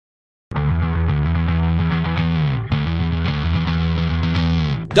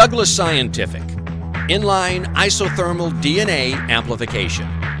Douglas Scientific, inline isothermal DNA amplification.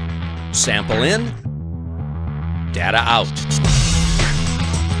 Sample in, data out.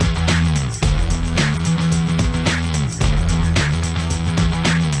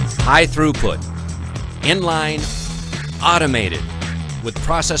 High throughput, inline, automated, with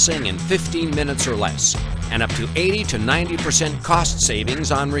processing in 15 minutes or less, and up to 80 to 90% cost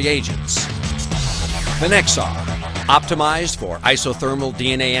savings on reagents. The Nexar, optimized for isothermal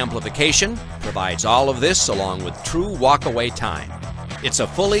DNA amplification, provides all of this along with true walk-away time. It's a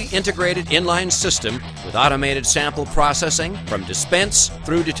fully integrated inline system with automated sample processing from dispense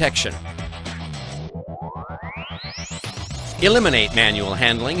through detection. Eliminate manual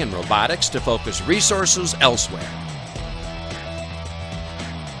handling and robotics to focus resources elsewhere.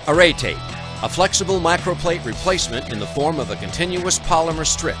 Array tape, a flexible microplate replacement in the form of a continuous polymer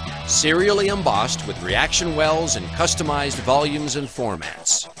strip, serially embossed with reaction wells in customized volumes and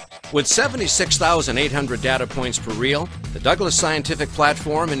formats. With 76,800 data points per reel, the Douglas Scientific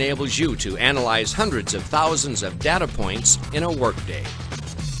platform enables you to analyze hundreds of thousands of data points in a workday.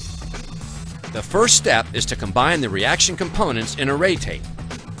 The first step is to combine the reaction components in array tape.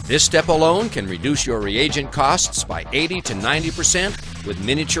 This step alone can reduce your reagent costs by 80 to 90% with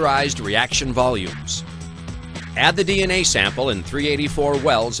miniaturized reaction volumes. Add the DNA sample in 384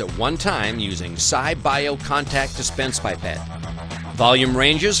 wells at one time using SciBio contact dispense pipette. Volume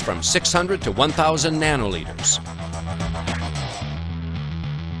ranges from 600 to 1,000 nanoliters.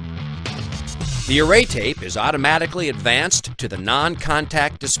 The array tape is automatically advanced to the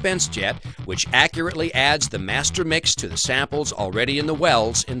non-contact dispense jet, which accurately adds the master mix to the samples already in the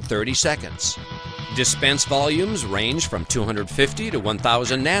wells in 30 seconds. Dispense volumes range from 250 to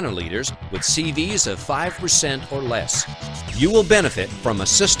 1,000 nanoliters with CVs of 5% or less. You will benefit from a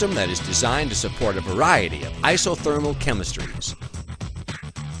system that is designed to support a variety of isothermal chemistries.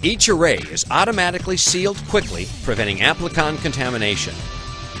 Each array is automatically sealed quickly, preventing amplicon contamination.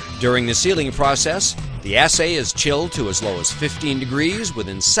 During the sealing process, the assay is chilled to as low as 15 degrees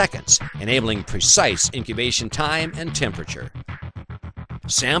within seconds, enabling precise incubation time and temperature.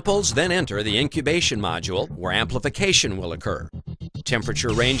 Samples then enter the incubation module where amplification will occur.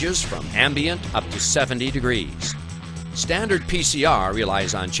 Temperature ranges from ambient up to 70 degrees. Standard PCR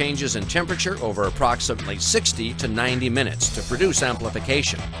relies on changes in temperature over approximately 60 to 90 minutes to produce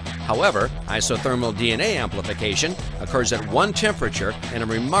amplification. However, isothermal DNA amplification occurs at one temperature in a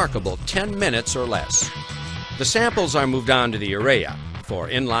remarkable 10 minutes or less. The samples are moved on to the arrayer for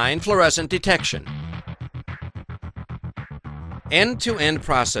inline fluorescent detection. End-to-end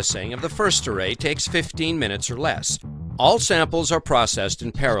processing of the first array takes 15 minutes or less. All samples are processed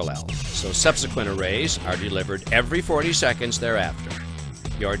in parallel, so subsequent arrays are delivered every 40 seconds thereafter.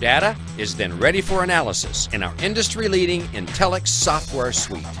 Your data is then ready for analysis in our industry-leading Intellex software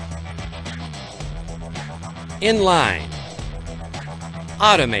suite. Inline,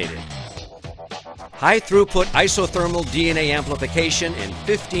 automated, high-throughput isothermal DNA amplification in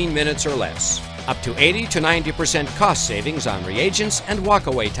 15 minutes or less. Up to 80 to 90% cost savings on reagents and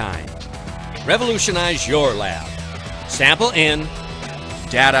walk-away time. Revolutionize your lab. Sample in,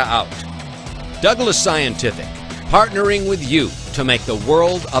 data out. Douglas Scientific, partnering with you to make the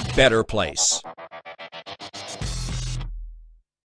world a better place.